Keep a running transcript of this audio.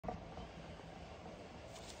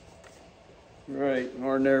Right,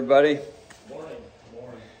 morning everybody. Morning.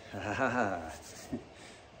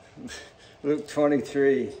 Luke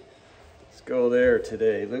 23. Let's go there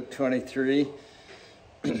today. Luke 23.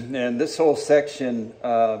 And this whole section,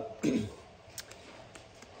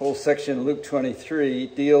 Luke 23,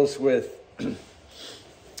 deals with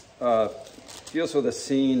a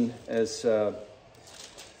scene as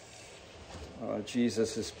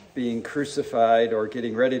Jesus is being crucified or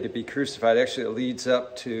getting ready to be crucified. Actually, it leads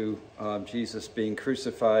up to Jesus being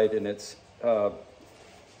crucified, and it's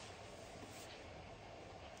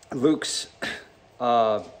Luke's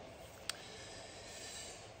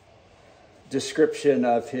description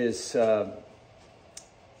of his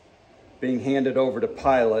being handed over to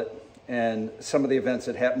Pilate, and some of the events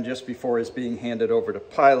that happened just before his being handed over to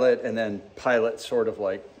Pilate, and then Pilate sort of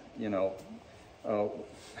like,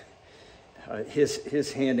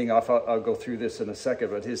 his handing off. I'll go through this in a second,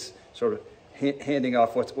 but his sort of handing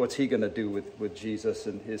off what's he going to do with Jesus,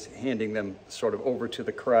 and his handing them sort of over to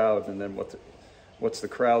the crowd, and then what's the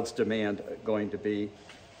crowd's demand going to be.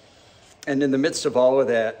 And in the midst of all of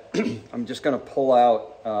that, I'm just going to pull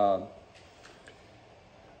out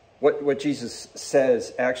what Jesus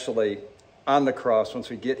says actually on the cross once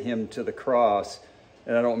we get him to the cross.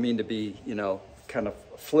 And I don't mean to be, kind of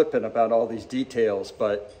flippant about all these details,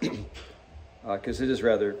 but because it is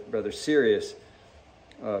rather serious,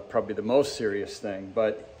 probably the most serious thing.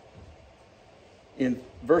 But in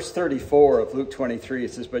verse 34 of Luke 23,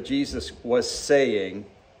 it says, "But Jesus was saying,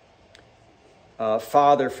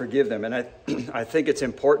 Father, forgive them." And I think it's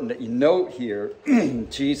important that you note here,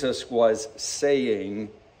 Jesus was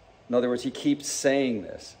saying. In other words, he keeps saying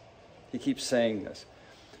this. He keeps saying this.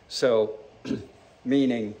 So,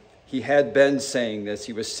 meaning he had been saying this.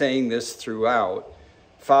 He was saying this throughout.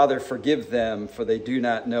 Father, forgive them, for they do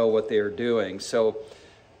not know what they are doing. So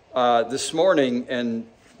this morning, and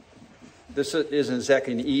this isn't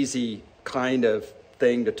exactly an easy kind of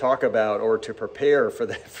thing to talk about or to prepare for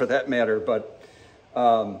that matter, but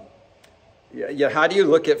how do you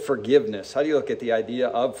look at forgiveness? How do you look at the idea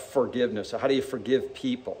of forgiveness? How do you forgive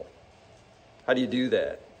people? How do you do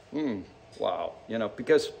that? Wow.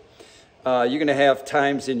 Because you're going to have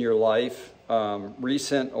times in your life,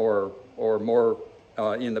 recent or more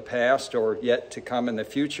in the past or yet to come in the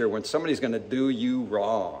future, when somebody's going to do you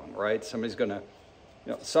wrong, right? Somebody's going to,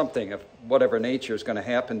 something of whatever nature is going to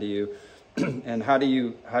happen to you. And how do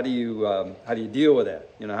you deal with that?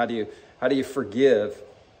 How do you forgive?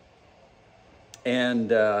 And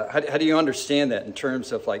how do you understand that in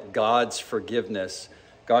terms of like God's forgiveness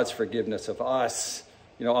of us,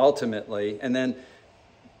 ultimately? And then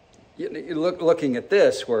looking at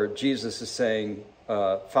this, where Jesus is saying,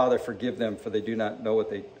 Father, forgive them, for they do not know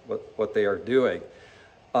what they are doing.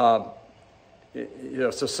 So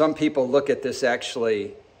some people look at this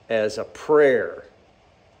actually as a prayer.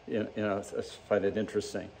 I find it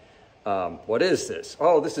interesting. What is this?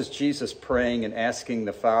 Oh, this is Jesus praying and asking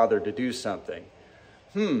the Father to do something.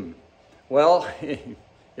 Well,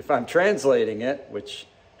 if I'm translating it, which,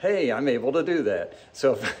 hey, I'm able to do that.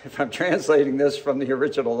 So if I'm translating this from the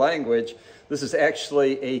original language, this is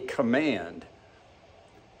actually a command.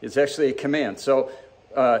 It's actually a command. So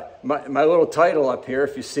my little title up here,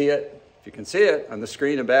 if you can see it on the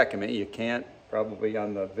screen in back of me, you can't probably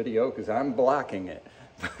on the video because I'm blocking it.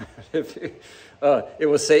 It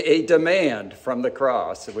will say a demand from the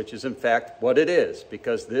cross, which is in fact what it is,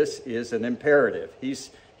 because this is an imperative.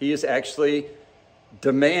 He is actually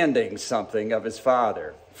demanding something of his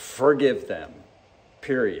Father. Forgive them,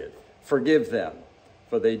 period. Forgive them,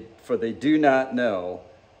 for they do not know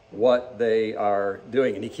what they are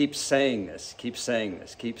doing. And he keeps saying this.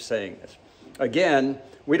 Again,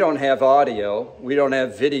 we don't have audio. We don't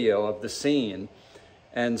have video of the scene.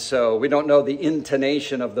 And so we don't know the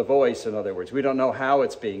intonation of the voice, in other words. We don't know how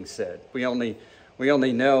it's being said. We only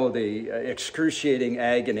know the excruciating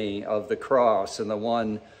agony of the cross and the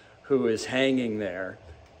one who is hanging there,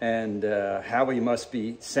 and how we must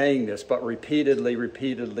be saying this, but repeatedly,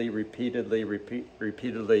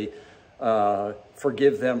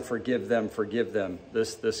 forgive them,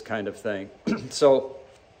 this kind of thing. So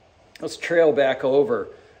let's trail back over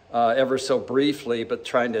ever so briefly, but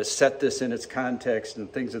trying to set this in its context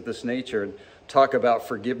and things of this nature, and talk about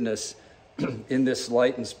forgiveness in this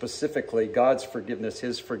light, and specifically God's forgiveness,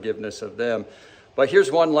 his forgiveness of them. But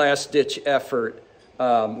here's one last ditch effort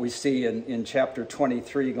we see in chapter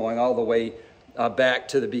 23, going all the way back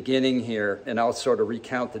to the beginning here, and I'll sort of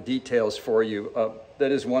recount the details for you.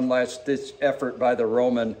 That is one last ditch effort by the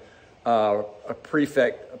Roman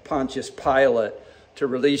prefect Pontius Pilate to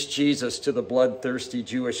release Jesus to the bloodthirsty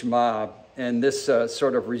Jewish mob. And this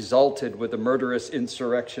sort of resulted with the murderous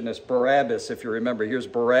insurrectionist Barabbas. If you remember, here's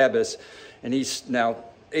Barabbas, and he's now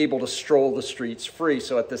able to stroll the streets free.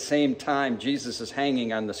 So at the same time Jesus is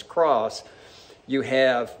hanging on this cross, you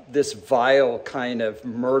have this vile kind of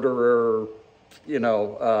murderer, I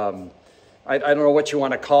don't know what you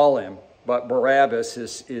want to call him, but Barabbas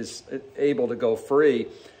is able to go free.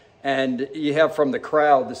 And you have from the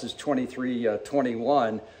crowd, this is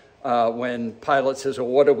 23:21, when Pilate says, well,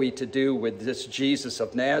 what are we to do with this Jesus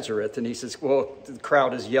of Nazareth? And he says, well, the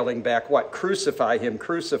crowd is yelling back, what? Crucify him,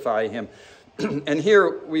 crucify him. And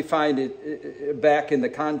here we find it back in the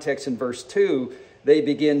context in verse 2, they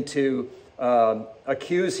begin to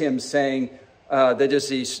accuse him, saying that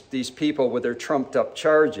is these people with their trumped up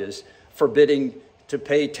charges, forbidding to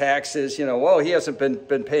pay taxes. Well, he hasn't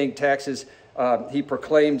been paying taxes. He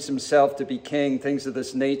proclaims himself to be king, things of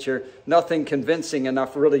this nature. Nothing convincing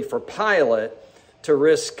enough really for Pilate to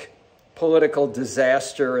risk political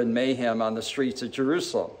disaster and mayhem on the streets of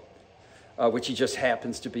Jerusalem, which he just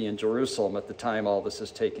happens to be in Jerusalem at the time all this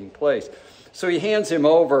is taking place. So he hands him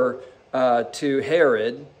over to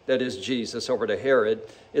Herod, that is Jesus, over to Herod.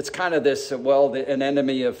 It's kind of this, an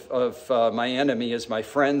enemy of my enemy is my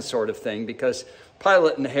friend sort of thing, because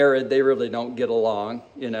Pilate and Herod, they really don't get along,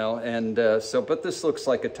 but this looks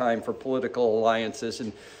like a time for political alliances.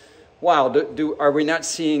 And wow, are we not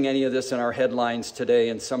seeing any of this in our headlines today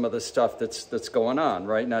and some of the stuff that's going on,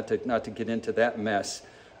 right? Not to get into that mess.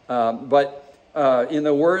 But in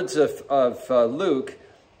the words of Luke,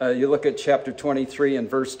 you look at chapter 23 and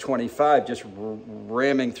verse 25, just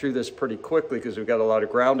ramming through this pretty quickly because we've got a lot of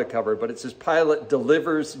ground to cover. But it says, Pilate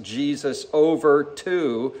delivers Jesus over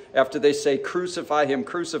to, after they say, crucify him,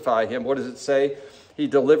 what does it say? He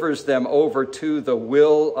delivers them over to the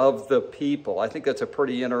will of the people. I think that's a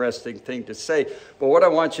pretty interesting thing to say. But what I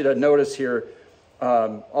want you to notice here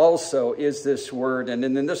also is this word, and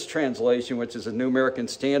in this translation, which is a New American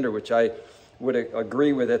Standard, which I would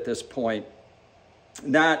agree with at this point,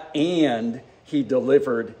 not and he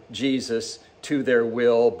delivered Jesus to their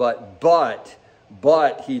will,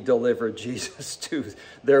 but he delivered Jesus to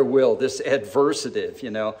their will. This adversative,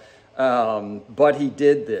 but he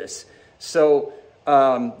did this. So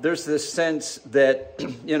there's this sense that,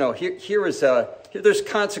 there's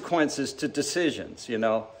consequences to decisions,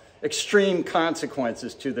 extreme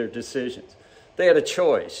consequences to their decisions. They had a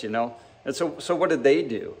choice, and so what did they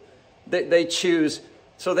do? They choose.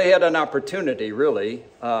 So they had an opportunity, really,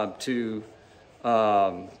 to,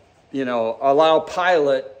 allow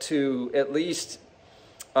Pilate to at least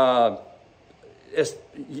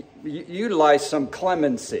utilize some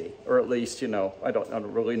clemency, or at least, I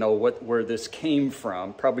don't really know where this came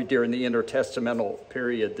from. Probably during the intertestamental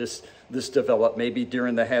period, this developed. Maybe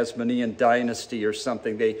during the Hasmonean dynasty or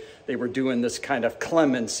something. They were doing this kind of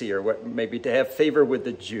clemency, or maybe to have favor with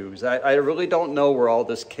the Jews. I really don't know where all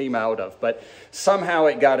this came out of, but somehow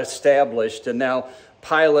it got established, and now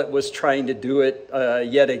Pilate was trying to do it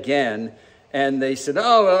yet again, and they said,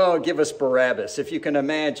 oh, give us Barabbas, if you can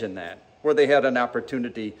imagine that, where they had an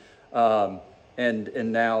opportunity,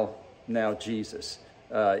 and now Jesus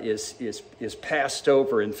is passed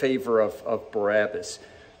over in favor of Barabbas.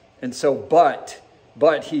 And so, but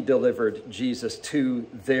he delivered Jesus to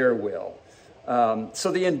their will.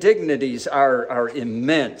 So the indignities are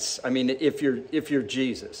immense. I mean, if you're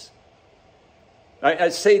Jesus, I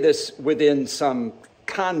say this within some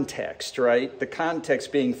context, right? The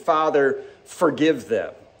context being, Father, forgive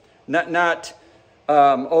them, not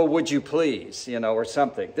oh, would you please, or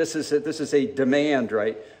something. This is a demand,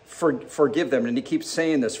 right? Forgive them, and he keeps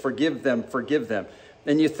saying this: forgive them, forgive them.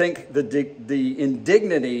 And you think the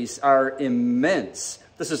indignities are immense.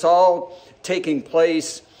 This is all taking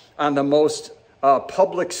place on the most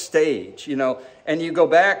public stage, And you go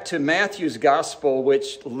back to Matthew's gospel,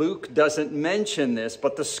 which Luke doesn't mention this,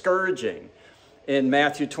 but the scourging in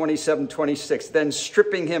Matthew 27:26. Then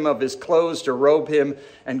stripping him of his clothes to robe him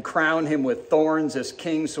and crown him with thorns as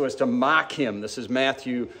king so as to mock him. This is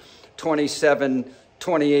Matthew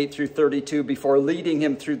 27:28 through 32, before leading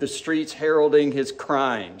him through the streets, heralding his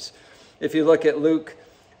crimes. If you look at Luke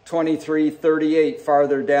 23:38,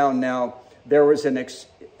 farther down now, there was an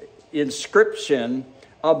inscription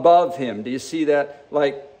above him. Do you see that?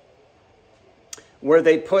 Like where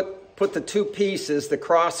they put the two pieces, the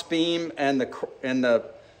cross beam and the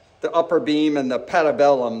upper beam and the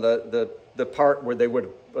patibellum, the part where they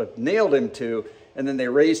would have nailed him to, and then they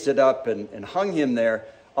raised it up and hung him there.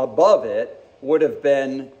 Above it would have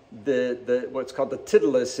been the what's called the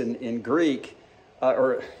titulus in Greek,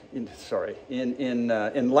 in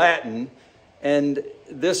Latin, and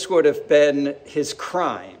this would have been his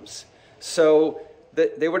crimes. So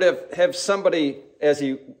they would have somebody, as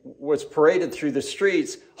he was paraded through the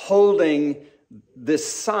streets, holding this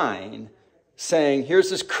sign saying, here's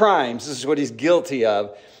his crimes, this is what he's guilty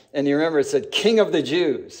of. And you remember it said, King of the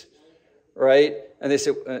Jews, right? And they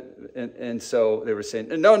said, and so they were saying,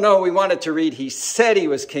 no, we wanted to read, he said he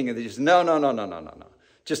was King of the Jews. No.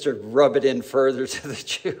 Just to rub it in further to the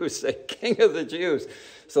Jews, say, King of the Jews.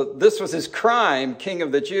 So this was his crime, King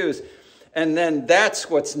of the Jews. And then that's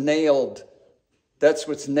what's nailed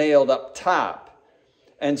up top.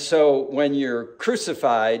 And so when you're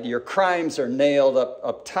crucified, your crimes are nailed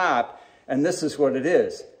up top. And this is what it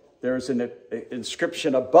is. There's an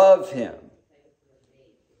inscription above him.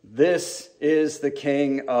 This is the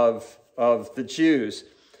King of the Jews.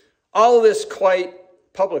 All this quite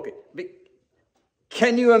publicly.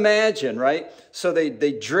 Can you imagine, right? So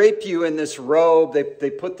they drape you in this robe. They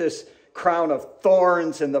put this crown of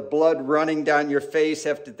thorns and the blood running down your face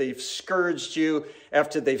after they've scourged you,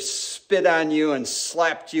 after they've spit on you and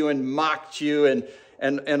slapped you and mocked you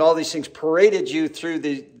and all these things, paraded you through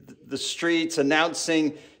the streets,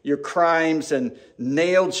 announcing your crimes and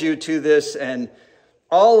nailed you to this, and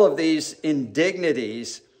all of these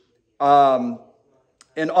indignities, and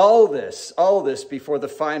all this before the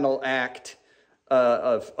final act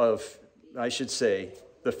I should say,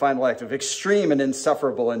 the final act of extreme and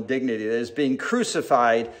insufferable indignity, that is being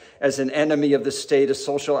crucified as an enemy of the state, a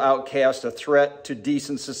social outcast, a threat to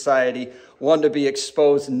decent society, one to be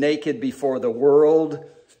exposed naked before the world.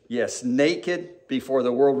 Yes, naked before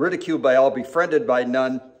the world, ridiculed by all, befriended by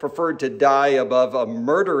none, preferred to die above a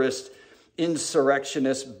murderous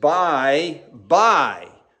insurrectionist by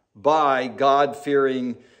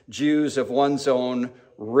God-fearing Jews of one's own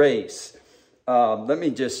race. Let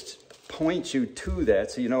me just point you to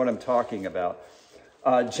that so you know what I'm talking about.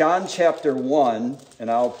 John chapter 1,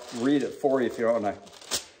 and I'll read it for you if you don't want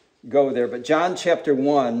to go there. But John chapter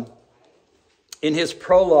 1, in his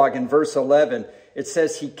prologue in verse 11, it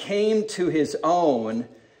says, he came to his own,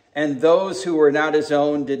 and those who were not his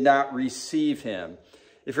own did not receive him.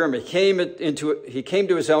 If you remember, he came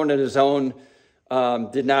to his own, and his own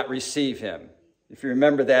did not receive him. If you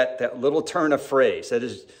remember that little turn of phrase, that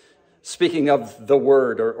is speaking of the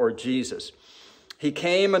Word or Jesus. He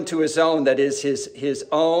came unto his own, that is his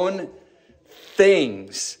own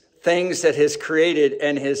things that has created,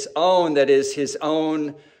 and his own, that is his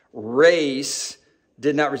own race,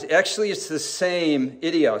 did not receive. Actually, it's the same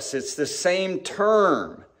idios. It's the same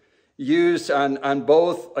term used on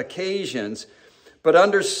both occasions, but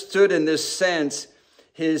understood in this sense,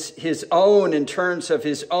 his own in terms of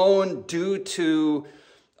his own due to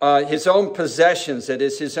his own possessions, that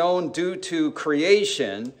is his own due to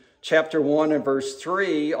creation. Chapter 1 and verse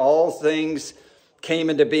 3, all things came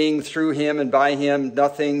into being through him, and by him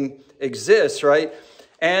nothing exists, right?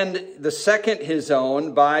 And the second, his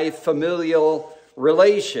own, by familial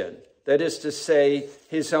relation. That is to say,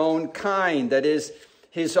 his own kind, that is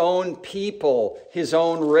his own people, his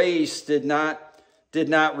own race did not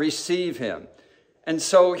receive him. And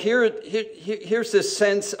so here's this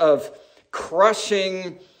sense of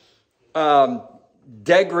crushing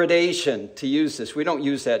degradation, to use this. We don't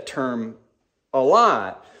use that term a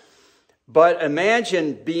lot, but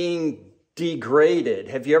imagine being degraded.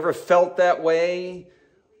 Have you ever felt that way?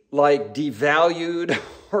 Like devalued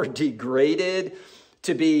or degraded,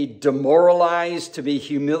 to be demoralized, to be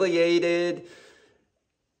humiliated.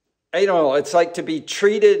 I don't know, it's like to be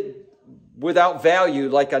treated without value,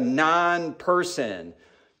 like a non-person.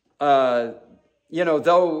 Though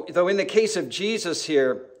in the case of Jesus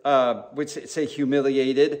here, would say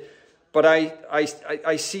humiliated, but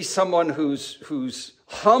I see someone who's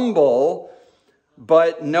humble,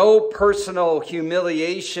 but no personal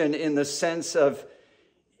humiliation in the sense of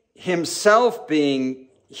himself being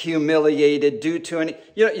humiliated due to any.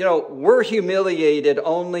 We're humiliated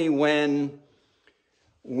only when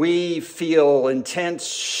we feel intense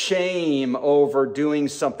shame over doing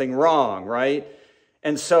something wrong, right?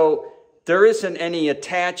 And so there isn't any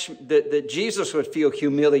attachment that Jesus would feel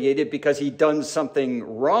humiliated because he'd done something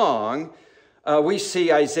wrong. We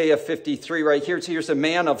see Isaiah 53 right here. Here's a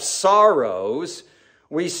man of sorrows.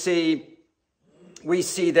 We see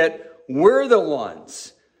that we're the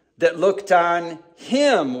ones that looked on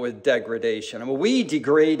him with degradation. I mean, we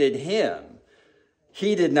degraded him.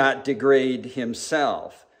 He did not degrade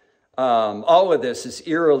himself. All of this is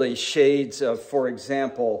eerily shades of, for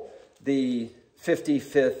example, the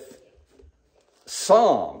 55th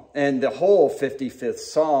Psalm and the whole 55th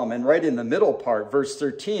Psalm. And right in the middle part, verse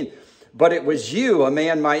 13, but it was you, a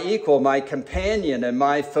man my equal, my companion, and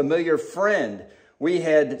my familiar friend. We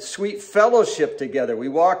had sweet fellowship together. We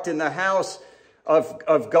walked in the house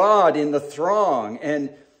of God in the throng. And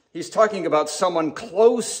he's talking about someone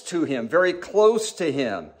close to him, very close to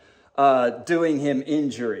him, doing him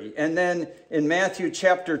injury. And then in Matthew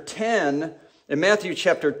chapter 10,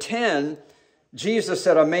 Jesus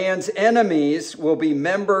said a man's enemies will be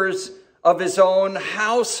members of his own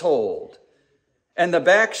household. And the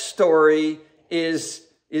backstory is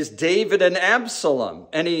David and Absalom.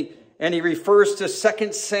 And he refers to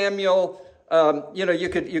 2 Samuel. You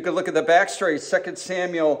could look at the backstory, 2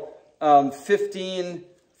 Samuel 15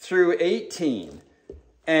 through 18.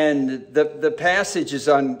 And the passage is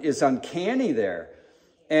uncanny there.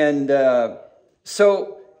 And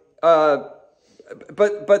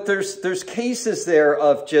but there's cases there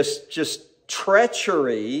of just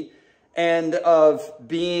treachery and of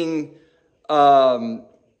being done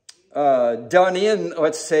in,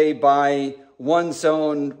 let's say, by one's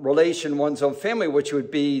own relation, one's own family, which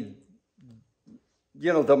would be,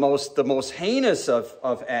 the most heinous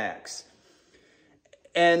of acts.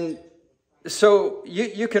 And so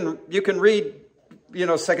you can read,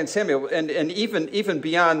 2 Samuel, and even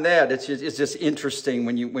beyond that, it's just interesting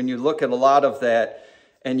when you look at a lot of that,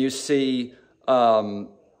 and you see, how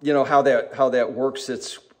that works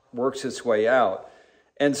its way out.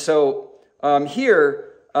 And so here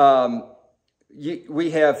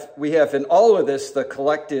we have in all of this the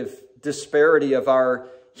collective disparity of our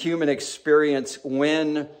human experience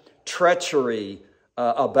when treachery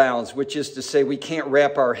abounds, which is to say we can't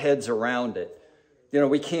wrap our heads around it.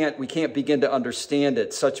 We can't begin to understand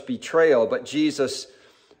it, such betrayal. But Jesus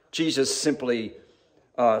simply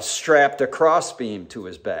strapped a crossbeam to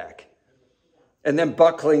his back, and then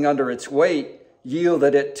buckling under its weight,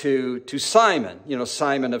 yielded it to Simon,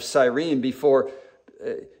 Simon of Cyrene, before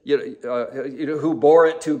who bore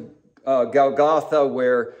it to Golgotha,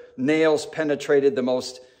 where nails penetrated the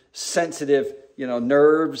most sensitive,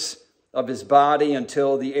 nerves of his body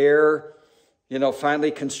until the air,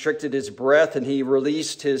 finally constricted his breath and he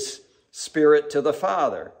released his spirit to the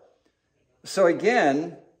Father. So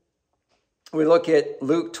again, we look at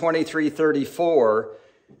Luke 23:34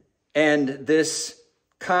 and this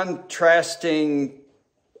contrasting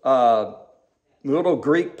little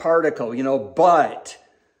Greek particle,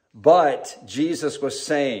 but Jesus was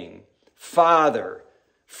saying, Father,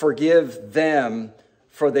 forgive them,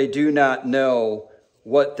 for they do not know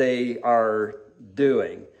what they are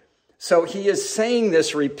doing. So he is saying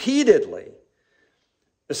this repeatedly.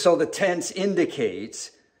 So the tense indicates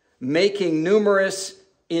making numerous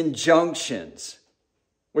injunctions,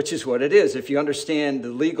 which is what it is. If you understand the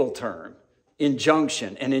legal term,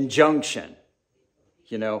 injunction, an injunction,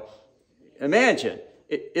 imagine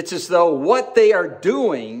it's as though what they are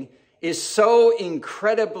doing is so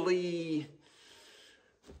incredibly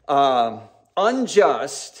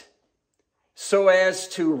unjust, so as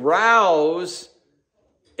to rouse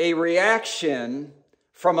a reaction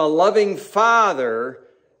from a loving father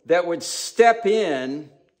that would step in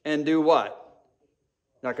and do what?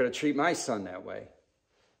 Not going to treat my son that way.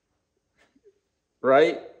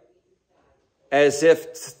 Right? As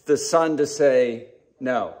if the son to say,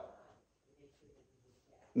 no,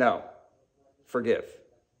 forgive.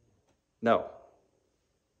 No,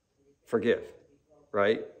 forgive.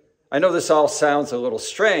 Right? I know this all sounds a little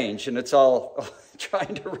strange, and it's all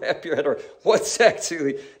trying to wrap your head around what's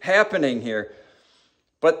actually happening here.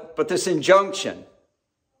 But this injunction,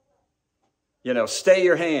 stay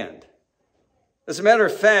your hand. As a matter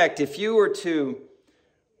of fact, if you were to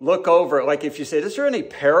look over, like if you say, is there any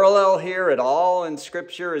parallel here at all in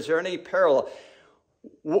Scripture? Is there any parallel?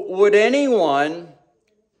 Would anyone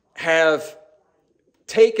have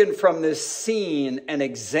taken from this scene an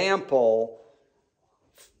example,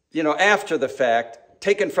 after the fact,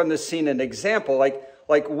 taken from this scene an example,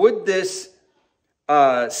 like would this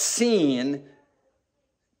scene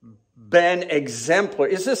been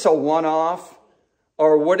exemplary? Is this a one-off,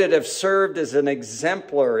 or would it have served as an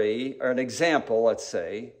exemplary, or an example, let's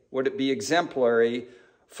say? Would it be exemplary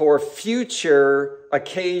for future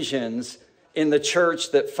occasions in the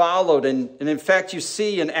church that followed? And in fact, you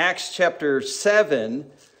see in Acts chapter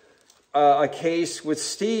 7, a case with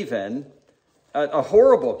Stephen, a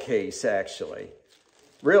horrible case, actually,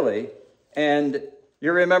 really. And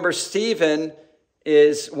you remember Stephen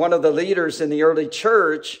is one of the leaders in the early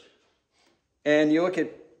church, and you look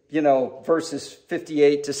at, verses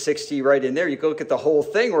 58 to 60 right in there. You go look at the whole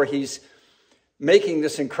thing where he's making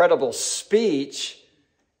this incredible speech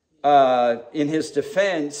in his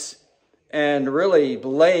defense and really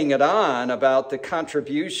laying it on about the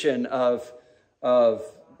contribution of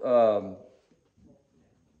going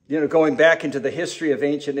back into the history of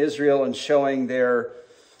ancient Israel and showing their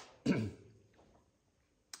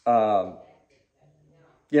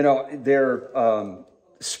their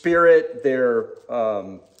spirit, their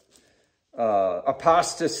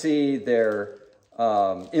apostasy, their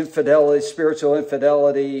infidelity, spiritual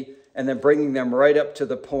infidelity, and then bringing them right up to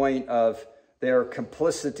the point of their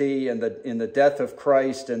complicity in the death of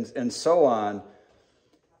Christ and so on.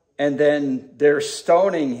 And then they're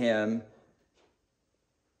stoning him.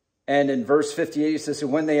 And in verse 58, it says,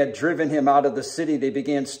 when they had driven him out of the city, they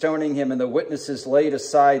began stoning him, and the witnesses laid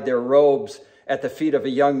aside their robes at the feet of a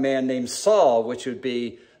young man named Saul, which would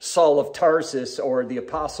be Saul of Tarsus, or the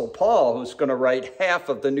Apostle Paul, who's going to write half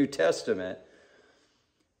of the New Testament.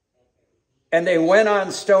 And they went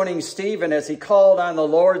on stoning Stephen as he called on the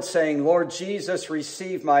Lord, saying, Lord Jesus,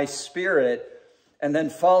 receive my spirit. And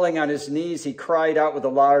then falling on his knees, he cried out with a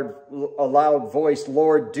loud voice,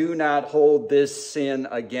 Lord, do not hold this sin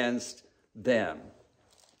against them.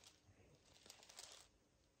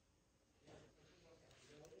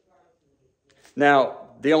 Now,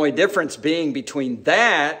 the only difference being between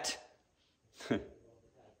that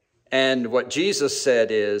and what Jesus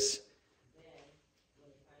said is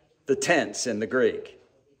the tense in the Greek.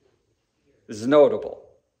 This is notable,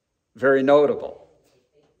 very notable.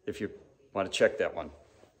 If you want to check that one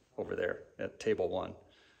over there at table 1.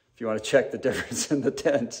 If you want to check the difference in the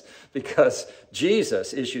tense, because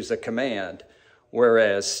Jesus issues a command,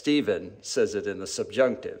 whereas Stephen says it in the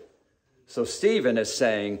subjunctive. So Stephen is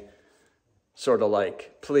saying, sort of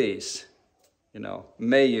like, please,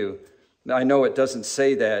 may you. Now, I know it doesn't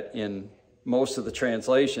say that in most of the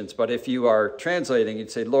translations, but if you are translating,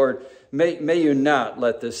 you'd say, Lord, may you not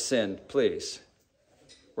let this sin, please.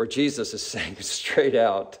 Where Jesus is saying straight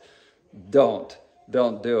out, don't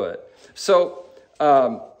do it. So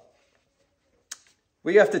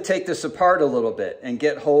we have to take this apart a little bit and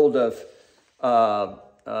get hold of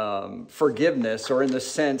forgiveness, or in the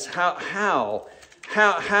sense, how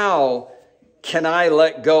can I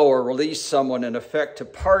let go or release someone in effect to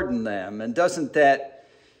pardon them? And doesn't that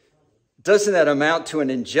amount to an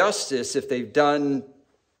injustice if they've done,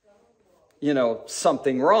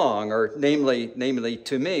 something wrong, or namely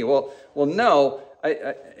to me? Well, no.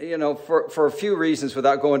 For a few reasons,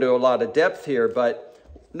 without going to a lot of depth here, but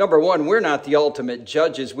number one, we're not the ultimate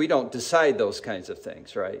judges. We don't decide those kinds of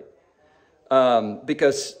things, right?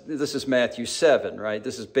 Because this is Matthew 7, right?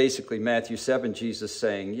 This is basically Matthew 7, Jesus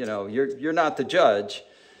saying, you're not the judge.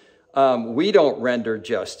 We don't render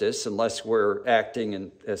justice unless we're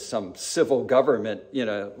acting as some civil government,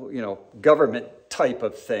 government type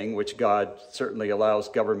of thing, which God certainly allows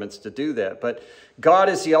governments to do that. But God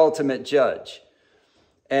is the ultimate judge.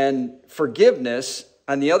 And forgiveness,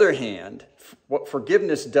 on the other hand, what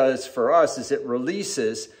forgiveness does for us is it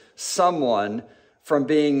releases someone from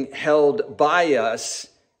being held by us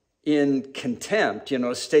in contempt,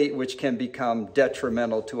 a state which can become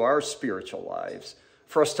detrimental to our spiritual lives,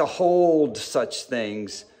 for us to hold such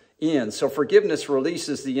things in. So forgiveness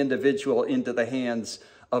releases the individual into the hands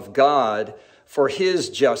of God for his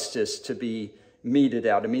justice to be meted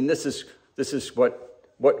out. I mean, this is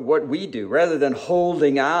what we do. Rather than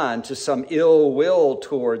holding on to some ill will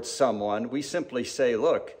towards someone, we simply say,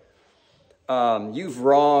 look, you've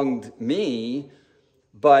wronged me,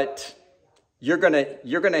 but you're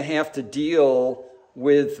gonna have to deal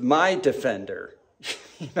with my defender.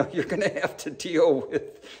 You're gonna have to deal with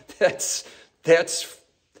that's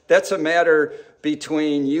a matter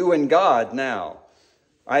between you and God now.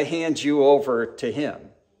 I hand you over to him.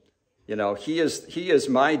 He is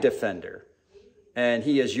my defender, and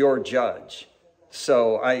he is your judge.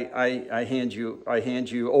 So I hand you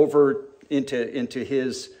over into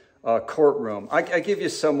his courtroom. I give you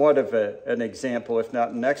somewhat of an example, if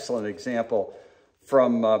not an excellent example,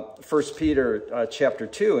 from 1 Peter chapter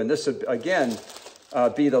 2, and this would again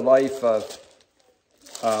be the life of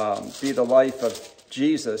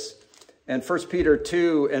Jesus. And 1 Peter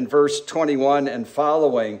 2 and verse 21 and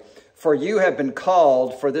following, for you have been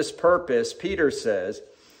called for this purpose, Peter says,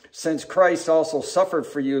 since Christ also suffered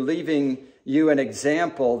for you, leaving you an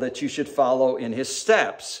example that you should follow in his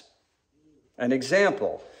steps. An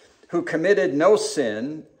example, who committed no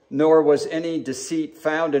sin, nor was any deceit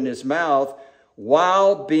found in his mouth,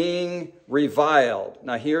 while being reviled.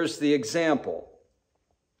 Now here's the example.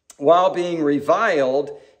 While being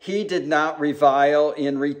reviled, he did not revile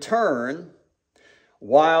in return.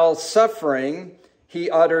 While suffering, he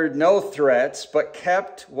uttered no threats, but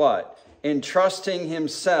kept what? Entrusting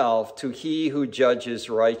himself to he who judges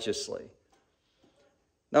righteously.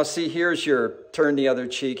 Now see, here's your turn the other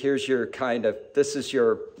cheek. Here's your this is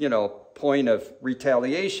your, point of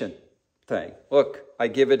retaliation thing. Look, I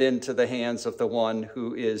give it into the hands of the one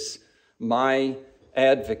who is my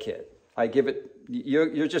advocate. I give it,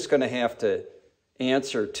 you're just going to have to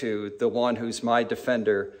answer to the one who's my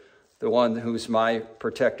defender, the one who's my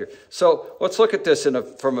protector. So let's look at this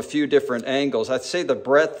from a few different angles. I'd say the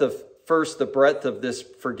breadth of this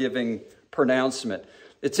forgiving pronouncement.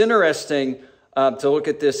 It's interesting to look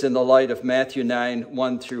at this in the light of Matthew 9,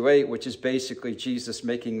 1 through 8, which is basically Jesus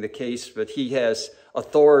making the case that he has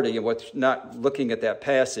authority, and what's not looking at that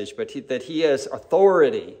passage, but that he has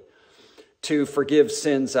authority to forgive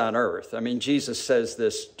sins on earth. I mean, Jesus says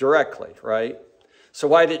this directly, right? So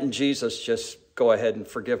why didn't Jesus just go ahead and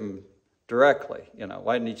forgive him directly?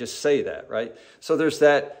 Why didn't he just say that, right? So there's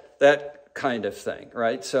that kind of thing,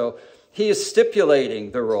 right? So he is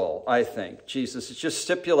stipulating the role, I think. Jesus is just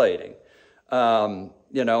stipulating. And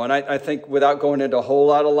I think without going into a whole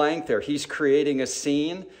lot of length there, he's creating a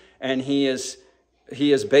scene, and he is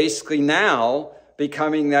basically now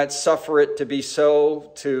becoming that sufferer to be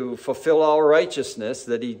so, to fulfill all righteousness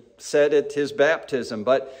that he said at his baptism.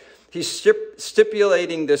 But he's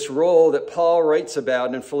stipulating this role that Paul writes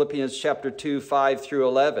about in Philippians chapter 2, 5 through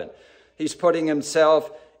 11. He's putting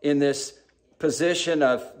himself in this position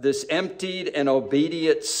of this emptied and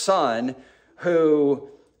obedient son who,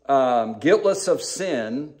 guiltless of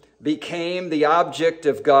sin, became the object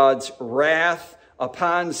of God's wrath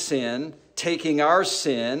upon sin, taking our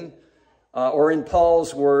sin, or in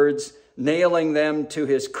Paul's words, nailing them to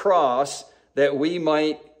his cross that we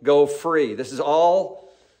might go free. This is all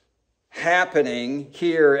happening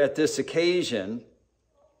here at this occasion.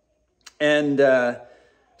 And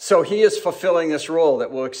so he is fulfilling this role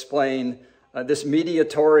that we'll explain, this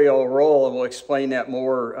mediatorial role, and we'll explain that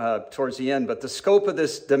more towards the end. But the scope of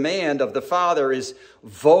this demand of the Father is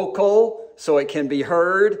vocal, so it can be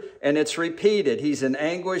heard, and it's repeated. He's in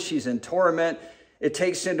anguish, he's in torment. It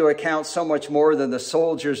takes into account so much more than the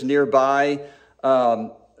soldiers nearby,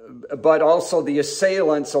 but also the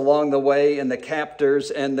assailants along the way, and the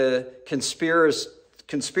captors and the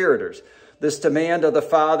conspirators. This demand of the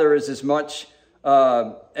Father is as much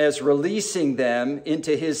as releasing them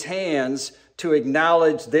into his hands to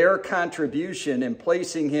acknowledge their contribution in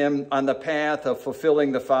placing him on the path of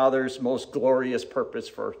fulfilling the Father's most glorious purpose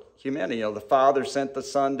for humanity. The Father sent the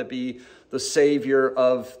Son to be the Savior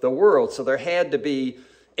of the world. So there had to be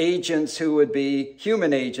agents who would be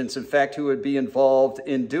human agents, in fact, who would be involved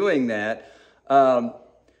in doing that.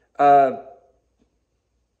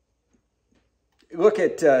 Look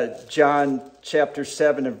at John chapter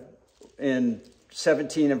 7 and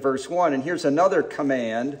 17 and verse 1. And here's another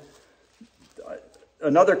command,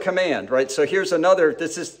 right? So here's another,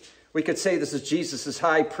 we could say this is Jesus'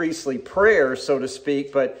 high priestly prayer, so to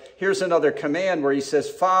speak, but here's another command where he says,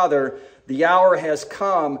 Father, the hour has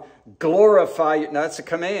come, glorify, now that's a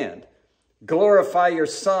command, glorify your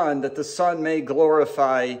Son, that the Son may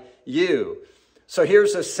glorify you. So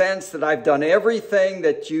here's a sense that I've done everything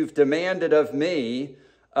that you've demanded of me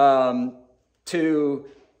to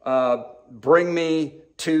bring me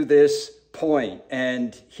to this point.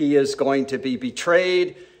 And he is going to be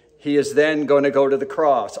betrayed. He is then going to go to the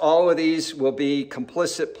cross. All of these will be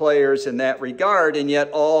complicit players in that regard, and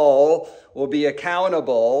yet all will be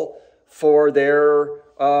accountable for their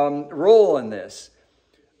role in this.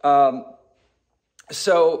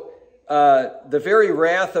 So the very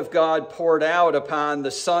wrath of God poured out upon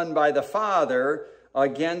the Son by the Father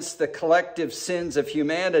against the collective sins of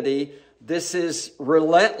humanity, this is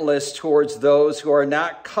relentless towards those who are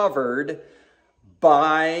not covered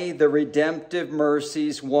by the redemptive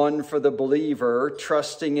mercies won for the believer,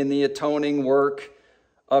 trusting in the atoning work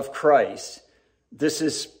of Christ. This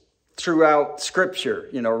is throughout Scripture.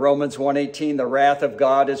 Romans 1:18, the wrath of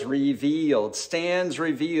God is revealed, stands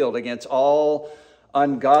revealed against all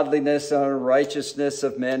ungodliness and unrighteousness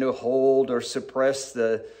of men who hold or suppress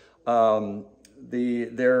their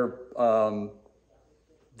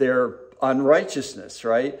unrighteousness,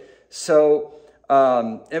 right? So,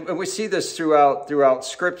 and we see this throughout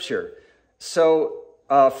Scripture. So,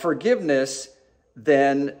 forgiveness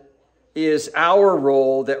then is our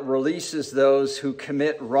role that releases those who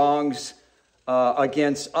commit wrongs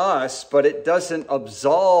against us, but it doesn't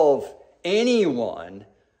absolve anyone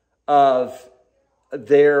of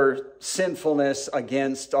their sinfulness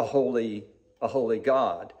against a holy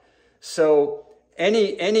God. So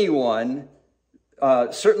anyone,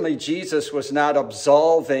 certainly Jesus was not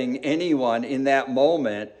absolving anyone in that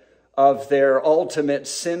moment of their ultimate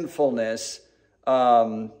sinfulness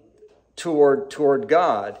toward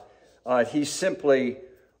God. He's simply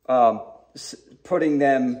putting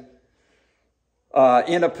them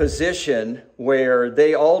in a position where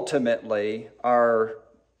they ultimately are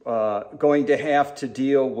going to have to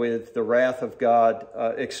deal with the wrath of God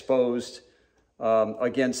exposed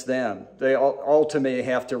against them. They ultimately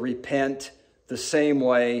have to repent the same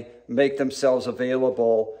way make themselves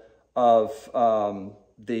available of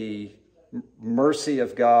the mercy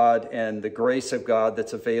of God and the grace of God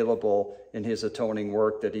that's available in his atoning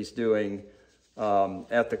work that he's doing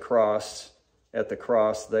at the cross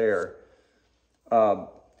there.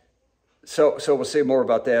 So we'll say more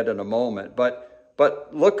about that in a moment. But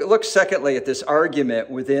look secondly at this argument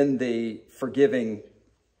within the forgiving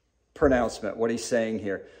pronouncement, what he's saying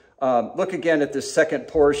here. Look again at this second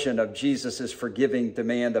portion of Jesus' forgiving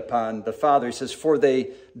demand upon the Father. He says, for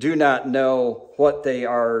they do not know what they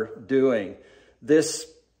are doing. This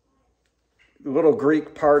little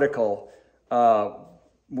Greek particle,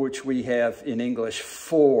 which we have in English,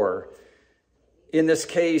 for, in this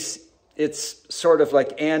case, it's sort of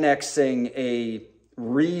like annexing a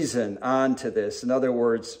reason onto this. In other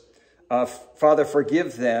words, Father,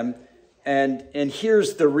 forgive them, and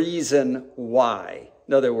here's the reason why.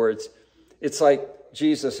 In other words, it's like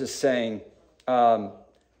Jesus is saying,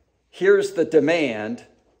 here's the demand,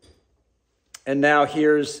 and now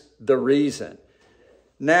here's the reason.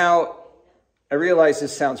 Now, I realize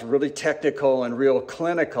this sounds really technical and real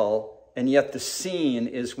clinical, and yet the scene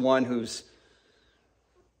is one who's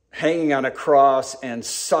hanging on a cross and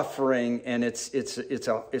suffering, and it's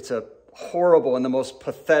a horrible and the most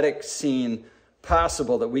pathetic scene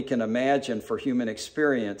possible that we can imagine for human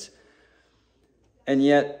experience. And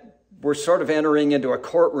yet we're sort of entering into a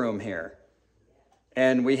courtroom here,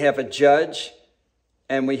 and we have a judge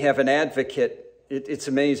and we have an advocate. It's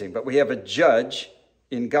amazing, but we have a judge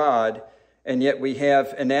in God, and yet we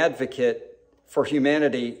have an advocate for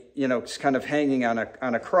humanity, it's kind of hanging on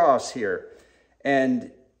a cross here.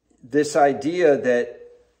 And this idea that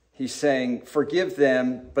he's saying, forgive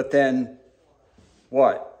them, but then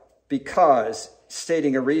what? Because,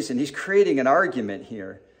 stating a reason, he's creating an argument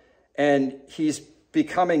here. And he's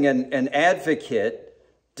becoming an advocate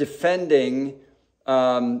defending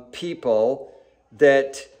people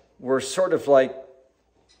that were sort of like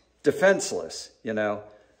defenseless,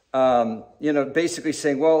 basically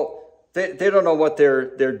saying, well, they don't know what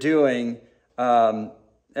they're doing.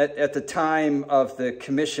 At the time of the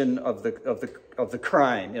commission of the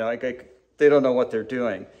crime, they don't know what they're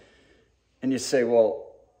doing. And you say, well,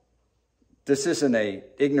 this isn't a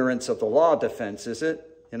ignorance of the law defense, is it?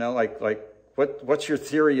 What's your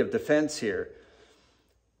theory of defense here?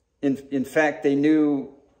 In fact, they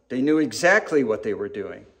knew exactly what they were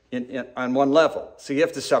doing on one level. So you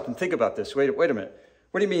have to stop and think about this. Wait a minute.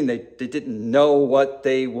 What do you mean they didn't know what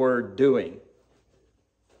they were doing?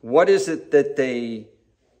 What is it that they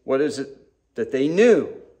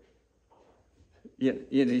knew?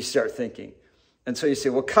 You start thinking. And so you say,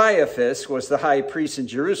 well, Caiaphas was the high priest in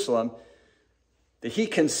Jerusalem. That he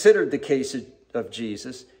considered the case of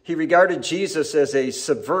Jesus. He regarded Jesus as a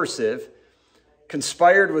subversive,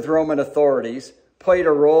 conspired with Roman authorities, played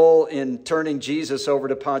a role in turning Jesus over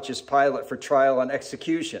to Pontius Pilate for trial and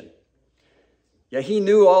execution. Yeah, he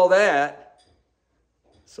knew all that.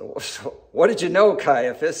 So what did you know,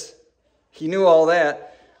 Caiaphas? He knew all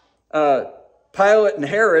that. Pilate and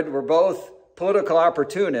Herod were both political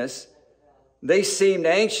opportunists. They seemed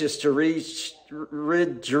anxious to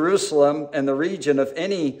rid Jerusalem and the region of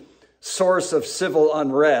any source of civil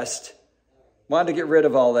unrest. Wanted to get rid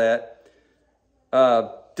of all that.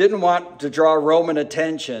 Didn't want to draw Roman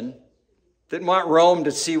attention. Didn't want Rome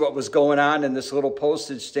to see what was going on in this little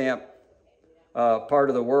postage stamp part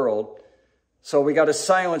of the world. So we got to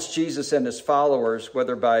silence Jesus and his followers,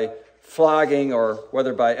 whether by flogging or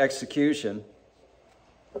whether by execution.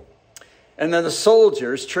 And then the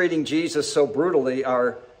soldiers, treating Jesus so brutally,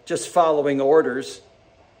 are just following orders.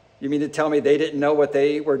 You mean to tell me they didn't know what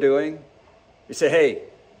they were doing? You say, hey,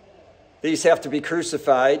 these have to be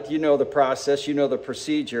crucified. You know the process. You know the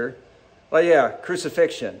procedure. Well, yeah,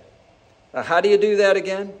 crucifixion. How do you do that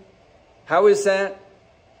again? How is that?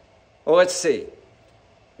 Well, let's see.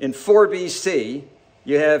 In 4 BC,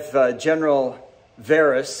 you have General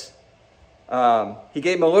Varus. He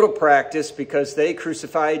gave them a little practice because they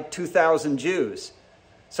crucified 2,000 Jews.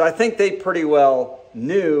 So I think they pretty well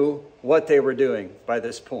knew what they were doing by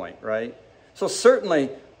this point, right? So certainly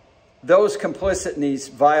those complicit in these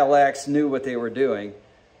vile acts knew what they were doing.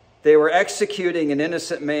 They were executing an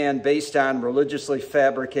innocent man based on religiously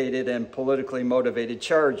fabricated and politically motivated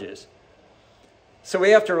charges. So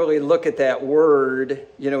we have to really look at that word,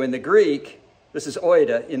 in the Greek. This is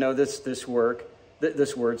oida, this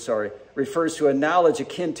word, refers to a knowledge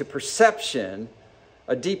akin to perception,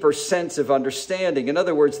 a deeper sense of understanding. In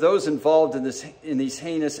other words, those involved in these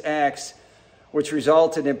heinous acts, which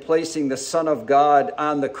resulted in placing the Son of God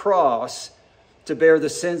on the cross to bear the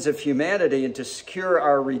sins of humanity and to secure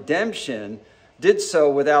our redemption, did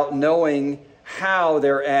so without knowing how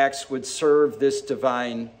their acts would serve this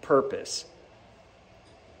divine purpose.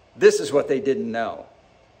 This is what they didn't know.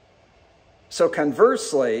 So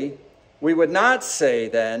conversely, we would not say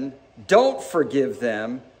then, don't forgive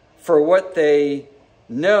them for what they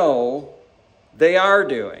know they are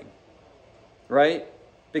doing, right?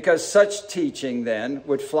 Because such teaching then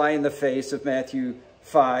would fly in the face of Matthew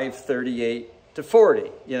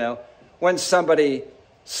 5:38-40. You know, when somebody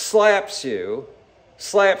slaps you,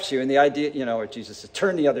 and the idea, you know, what Jesus said,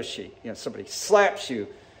 turn the other cheek. You know, somebody slaps you,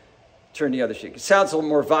 turn the other cheek. It sounds a little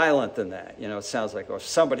more violent than that. You know, it sounds like, well, if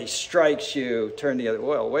somebody strikes you, turn the other.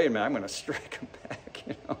 Well, wait a minute, I'm going to strike them back,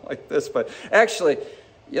 you know, like this. But actually,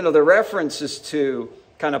 you know, the reference is to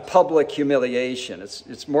kind of public humiliation.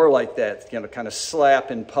 It's more like that, you know, kind of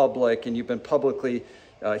slap in public, and you've been publicly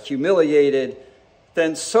humiliated,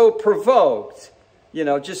 then so provoked, you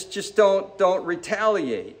know, just don't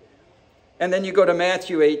retaliate. And then you go to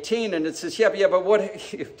Matthew 18, and it says, yeah, but what?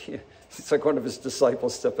 It's like one of his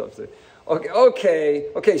disciples stepped up and said,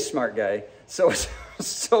 okay, smart guy. So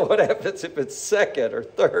what happens if it's second or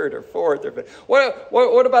third or fourth or fifth?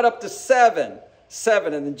 What about up to seven?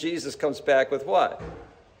 Seven, and then Jesus comes back with what?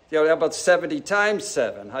 You know, how about 70 times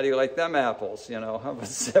 7? How do you like them apples? You know, how about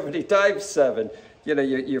 70 times 7? You know,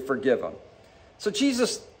 you forgive them. So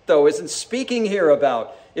Jesus, though, isn't speaking here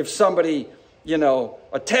about if somebody, you know,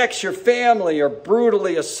 attacks your family or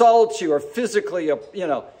brutally assaults you or physically, you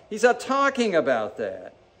know, he's not talking about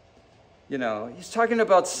that. You know, he's talking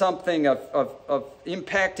about something of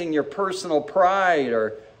impacting your personal pride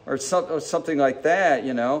or something like that,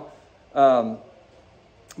 you know.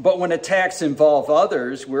 But when attacks involve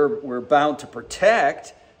others, we're bound to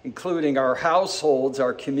protect, including our households,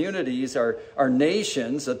 our communities, our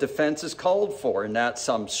nations. A defense is called for, and not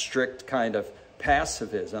some strict kind of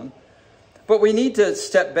pacifism. But we need to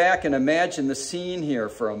step back and imagine the scene here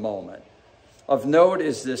for a moment. Of note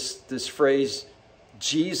is this phrase,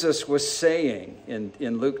 Jesus was saying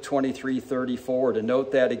in Luke 23:34. To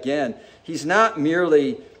note that again, he's not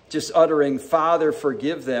merely just uttering, Father,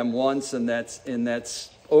 forgive them once, and that's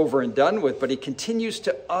over and done with, but he continues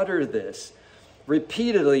to utter this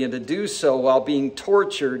repeatedly, and to do so while being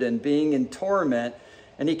tortured and being in torment.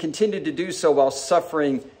 And he continued to do so while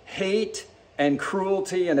suffering hate and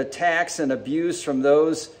cruelty and attacks and abuse from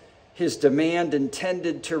those his demand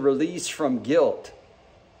intended to release from guilt.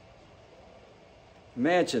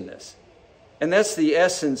 Imagine this. And that's the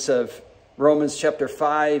essence of Romans chapter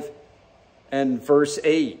 5 and verse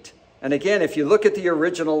 8. And again, if you look at the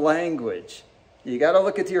original language, you got to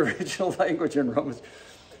look at the original language in Romans.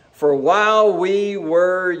 For while we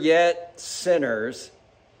were yet sinners,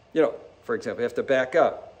 you know, for example, you have to back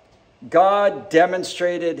up. God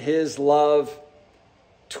demonstrated his love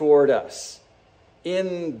toward us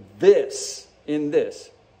in this,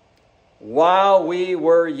 while we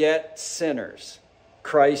were yet sinners,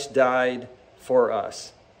 Christ died for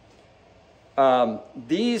us.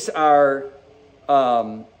 These are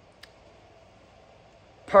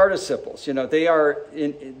participles. You know, they are,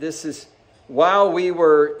 this is, while we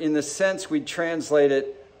were, in the sense we translate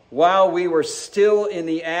it, while we were still in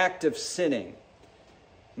the act of sinning.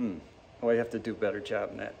 I have to do a better job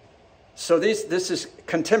than that. So this is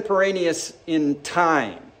contemporaneous in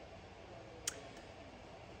time.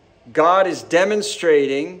 God is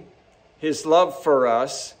demonstrating his love for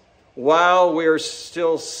us while we're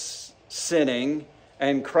still sinning,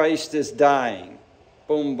 and Christ is dying.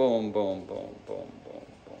 Boom, boom, boom, boom, boom, boom,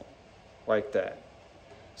 boom. Like that.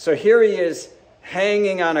 So here he is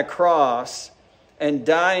hanging on a cross and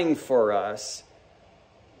dying for us.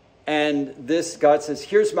 And this, God says,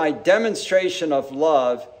 here's my demonstration of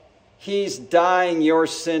love. He's dying, you're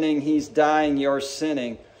sinning. He's dying, you're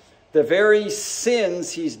sinning. The very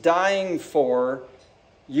sins he's dying for,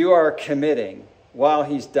 you are committing while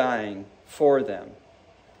he's dying for them.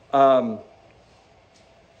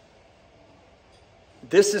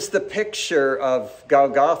 This is the picture of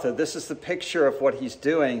Golgotha. This is the picture of what he's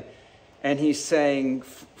doing. And he's saying,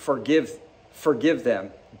 forgive them,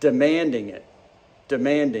 demanding it.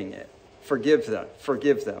 Forgive them,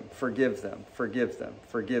 forgive them, forgive them, forgive them,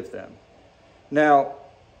 forgive them. Now,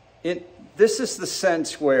 this is the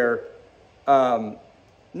sense where,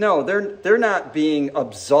 no, they're not being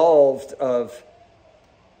absolved of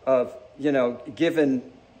given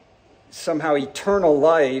somehow eternal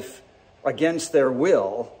life against their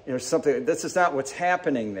will, something. This is not what's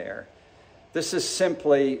happening there. This is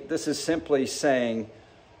simply saying,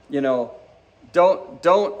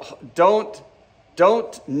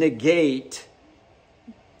 don't negate,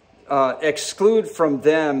 exclude from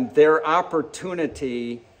them their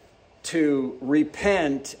opportunity to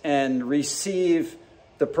repent and receive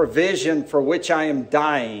the provision for which I am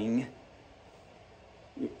dying,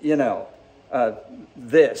 you know,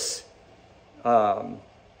 this. In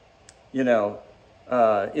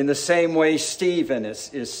the same way Stephen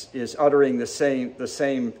is uttering the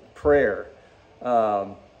same prayer.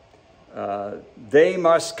 They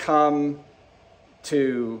must come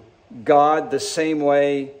to God the same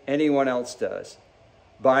way anyone else does,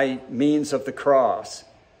 by means of the cross.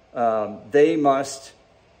 They must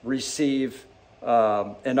receive,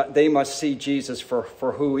 and they must see Jesus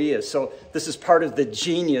for who he is. So this is part of the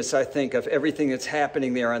genius, I think, of everything that's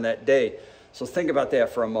happening there on that day. So think about that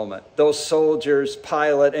for a moment. Those soldiers,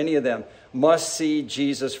 Pilate, any of them, must see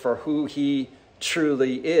Jesus for who he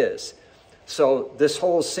truly is. So this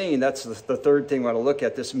whole scene, that's the third thing we want to look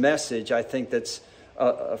at, this message, I think, that's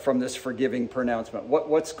from this forgiving pronouncement.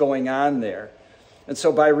 What's going on there? And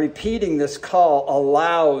so by repeating this call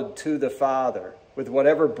aloud to the Father, with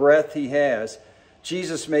whatever breath he has,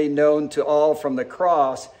 Jesus made known to all from the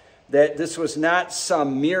cross that this was not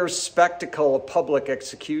some mere spectacle of public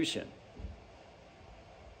execution.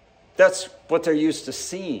 That's what they're used to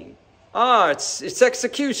seeing. It's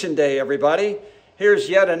execution day, everybody. Here's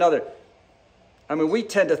yet another. I mean, we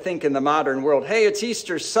tend to think in the modern world, hey, it's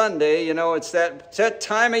Easter Sunday, you know, it's that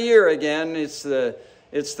time of year again. It's the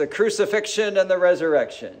crucifixion and the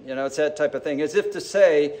resurrection. You know, it's that type of thing. As if to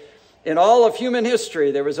say, in all of human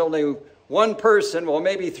history, there was only one person, well,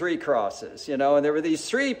 maybe three crosses, you know, and there were these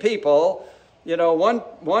three people, you know,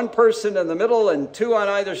 one person in the middle and two on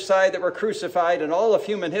either side that were crucified in all of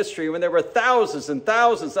human history, when there were thousands and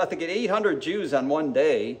thousands, I think 800 Jews on one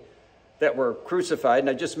day that were crucified, and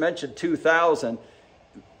I just mentioned 2,000.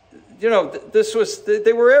 You know,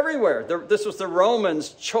 they were everywhere. This was the Romans'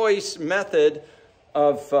 choice method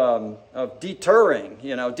of deterring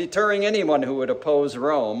anyone who would oppose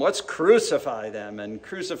Rome. Let's crucify them, and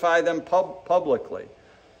crucify them publicly.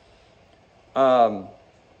 And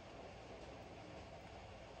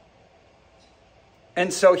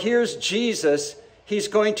so here's Jesus. He's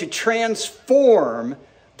going to transform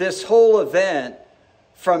this whole event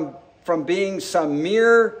from being some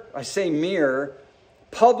mere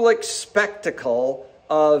public spectacle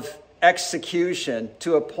of execution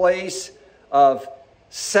to a place of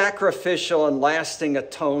sacrificial and lasting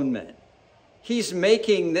atonement. He's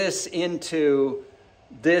making this into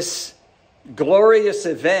this glorious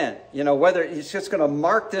event, you know, whether he's just going to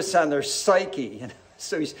mark this on their psyche. You know?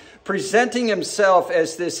 So he's presenting himself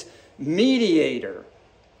as this mediator.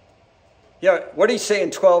 Yeah, what did he say in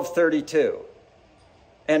 12:32?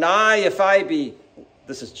 And I, if I be,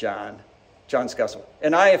 this is John's gospel.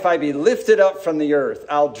 And I, if I be lifted up from the earth,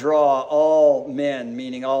 I'll draw all men,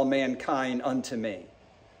 meaning all mankind, unto me.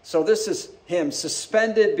 So this is him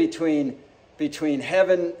suspended between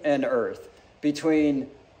heaven and earth, between,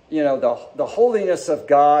 you know, the holiness of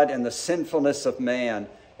God and the sinfulness of man,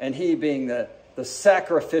 and he being the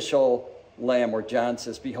sacrificial lamb, where John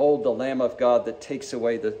says, behold the Lamb of God that takes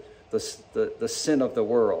away the sin of the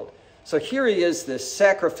world. So here he is, this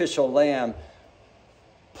sacrificial lamb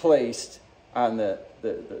placed on the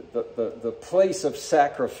place of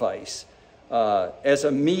sacrifice as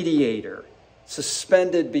a mediator,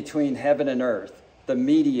 suspended between heaven and earth, the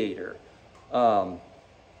mediator,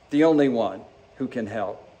 the only one who can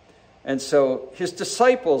help. And so his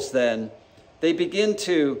disciples then, they begin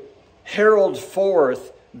to herald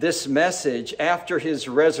forth this message after his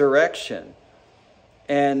resurrection.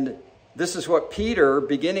 And this is what Peter,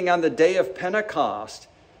 beginning on the day of Pentecost,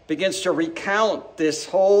 begins to recount this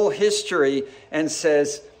whole history and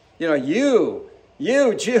says, you know, you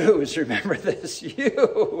Jews, remember this,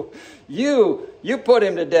 you put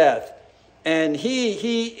him to death. And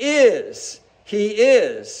he is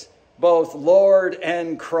both Lord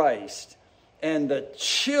and Christ. And the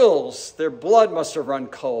chills, their blood must have run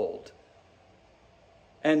cold.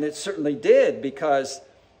 And it certainly did, because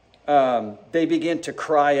they begin to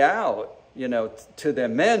cry out, you know, to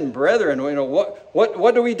them, men, brethren, you know,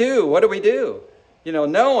 what do we do? What do we do? You know,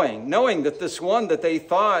 knowing that this one that they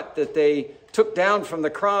thought that they took down from the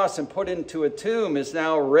cross and put into a tomb is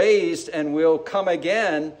now raised and will come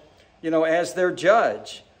again, you know, as their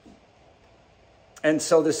judge. And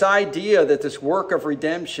so this idea that this work of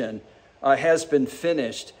redemption has been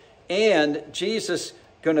finished, and Jesus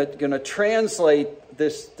going to translate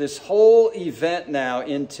this whole event now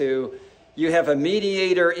into, you have a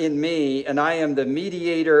mediator in me, and I am the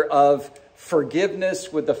mediator of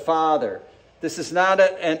forgiveness with the Father. This is not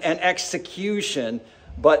an execution,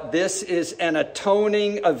 but this is an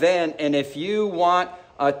atoning event. And if you want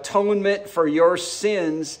atonement for your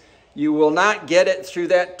sins, you will not get it through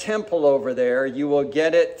that temple over there. You will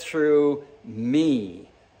get it through me.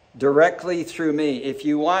 directly through me. If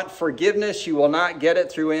you want forgiveness, you will not get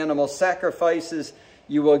it through animal sacrifices.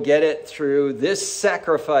 You will get it through this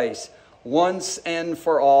sacrifice, once and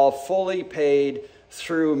for all, fully paid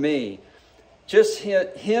through me. Just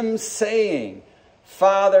him saying,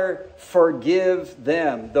 Father, forgive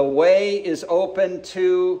them. The way is open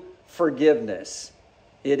to forgiveness.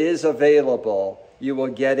 It is available. You will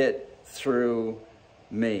get it through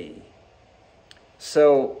me.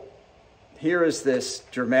 So here is this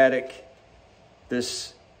dramatic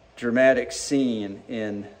scene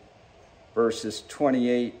in verses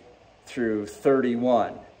 28 through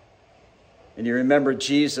 31. And you remember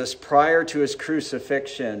Jesus, prior to his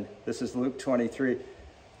crucifixion, this is Luke 23,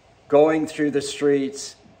 going through the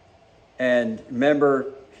streets. And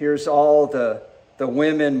remember, here's all the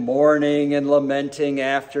women mourning and lamenting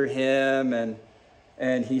after him.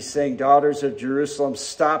 And he's saying, daughters of Jerusalem,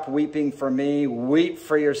 stop weeping for me. Weep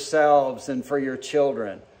for yourselves and for your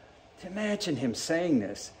children. Imagine him saying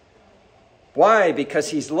this. Why? Because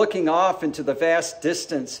he's looking off into the vast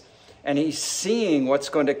distance and he's seeing what's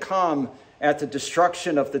going to come at the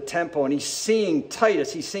destruction of the temple. And he's seeing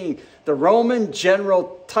Titus. He's seeing the Roman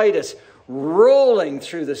general Titus rolling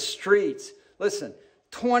through the streets. Listen,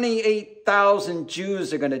 28,000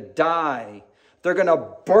 Jews are going to die. They're going to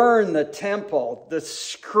burn the temple. The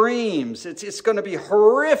screams, it's going to be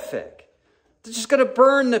horrific. They're just going to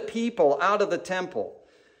burn the people out of the temple.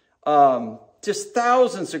 Just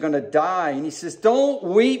thousands are going to die. And he says, don't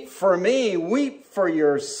weep for me, weep for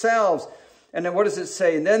yourselves. And then what does it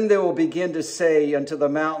say? And then they will begin to say unto the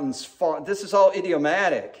mountains, fall. This is all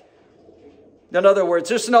idiomatic. In other words,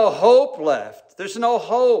 there's no hope left. There's no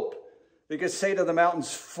hope. They could say to the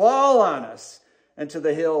mountains, fall on us, and to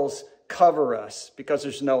the hills, cover us, because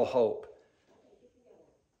there's no hope.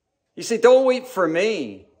 You say, don't weep for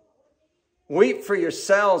me. Weep for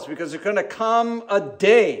yourselves, because there's going to come a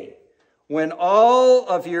day when all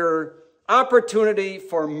of your opportunity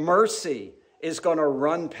for mercy is going to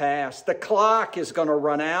run past. The clock is going to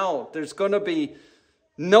run out. There's going to be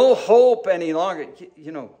no hope any longer.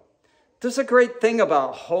 You know, there's a great thing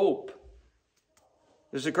about hope.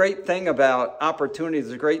 There's a great thing about opportunity.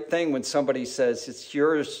 There's a great thing when somebody says, it's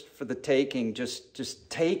yours for the taking. Just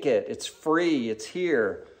take it. It's free. It's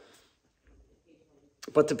here.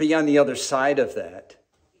 But to be on the other side of that,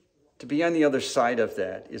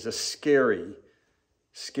 is a scary,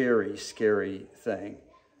 scary, scary thing.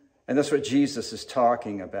 And that's what Jesus is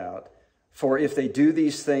talking about. For if they do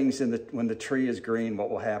these things when the tree is green, what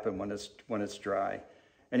will happen when it's dry?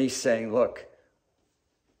 And he's saying, look,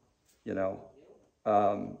 you know,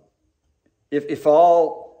 if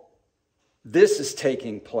all this is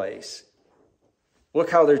taking place, look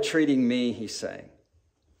how they're treating me, he's saying.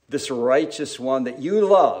 This righteous one that you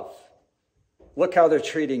love, look how they're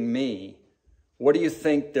treating me. What do you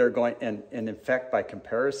think they're going, and in fact, by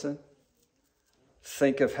comparison,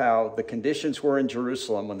 think of how the conditions were in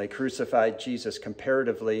Jerusalem when they crucified Jesus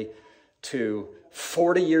comparatively to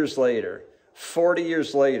 40 years later. 40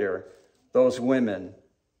 years later, those women,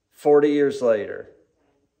 40 years later,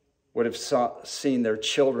 would have seen their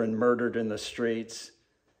children murdered in the streets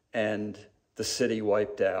and the city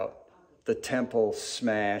wiped out, the temple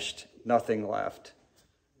smashed, nothing left,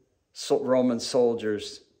 Roman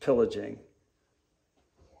soldiers pillaging.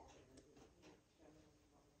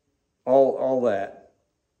 All that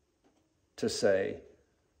to say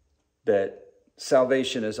that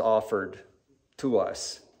salvation is offered to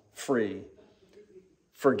us free.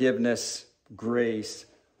 Forgiveness, grace,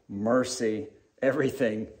 mercy,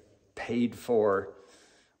 everything paid for.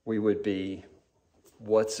 We would be,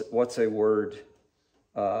 what's a word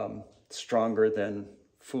stronger than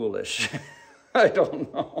foolish? I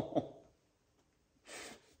don't know.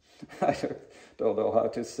 I don't know how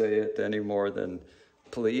to say it any more than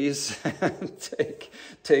please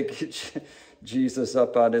take Jesus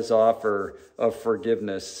up on his offer of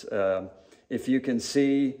forgiveness. If you can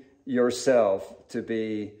see yourself to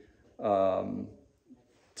be a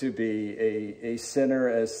sinner,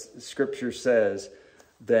 as Scripture says,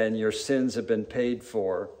 then your sins have been paid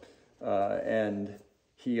for, and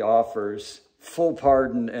he offers full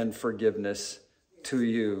pardon and forgiveness to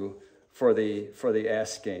you for the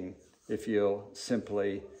asking, if you'll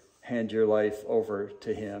simply hand your life over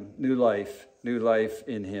to him. New life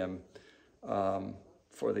in him,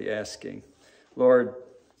 for the asking. Lord,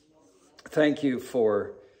 thank you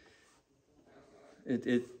for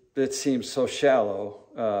it. It seems so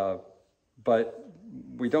shallow, but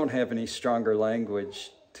we don't have any stronger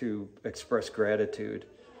language to express gratitude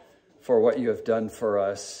for what you have done for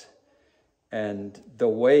us and the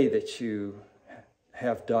way that you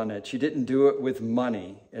have done it. You didn't do it with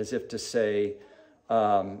money, as if to say,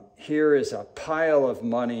 here is a pile of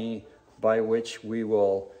money by which we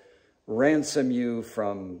will ransom you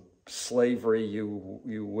from slavery, you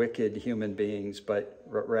wicked human beings, but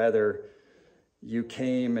rather you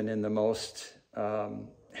came and in the most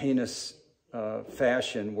heinous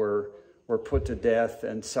fashion were put to death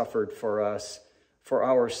and suffered for us, for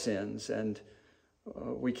our sins. And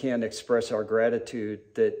we can't express our gratitude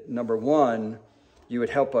that, number one, you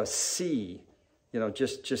would help us see,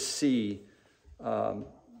 just see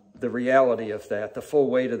the reality of that, the full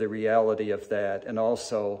weight of the reality of that, and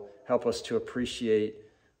also help us to appreciate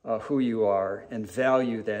who you are and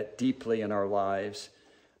value that deeply in our lives.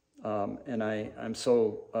 And I'm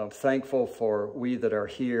so thankful for we that are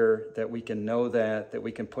here, that we can know that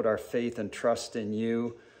we can put our faith and trust in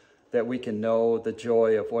you, that we can know the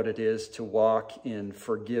joy of what it is to walk in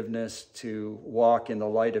forgiveness, to walk in the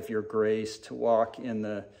light of your grace, to walk in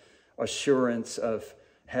the assurance of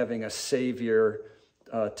having a Savior,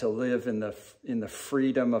 to live in the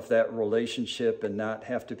freedom of that relationship and not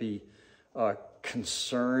have to be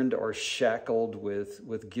concerned or shackled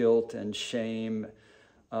with guilt and shame.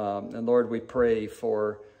 And Lord, we pray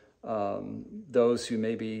for those who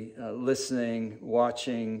may be listening,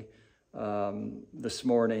 watching this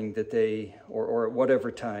morning, that they, or at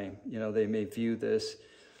whatever time, they may view this,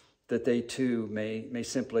 that they too may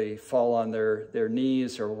simply fall on their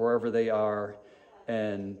knees or wherever they are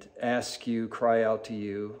and ask you, cry out to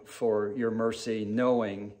you for your mercy,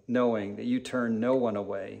 knowing that you turn no one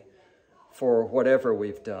away for whatever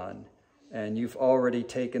we've done. And you've already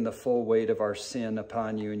taken the full weight of our sin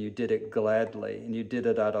upon you, and you did it gladly, and you did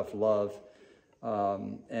it out of love.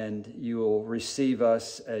 And you will receive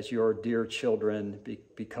us as your dear children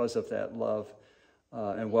because of that love,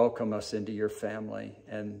 and welcome us into your family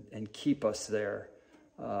and keep us there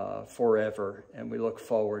forever. And we look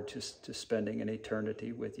forward to spending an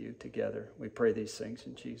eternity with you together. We pray these things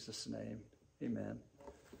in Jesus' name. Amen.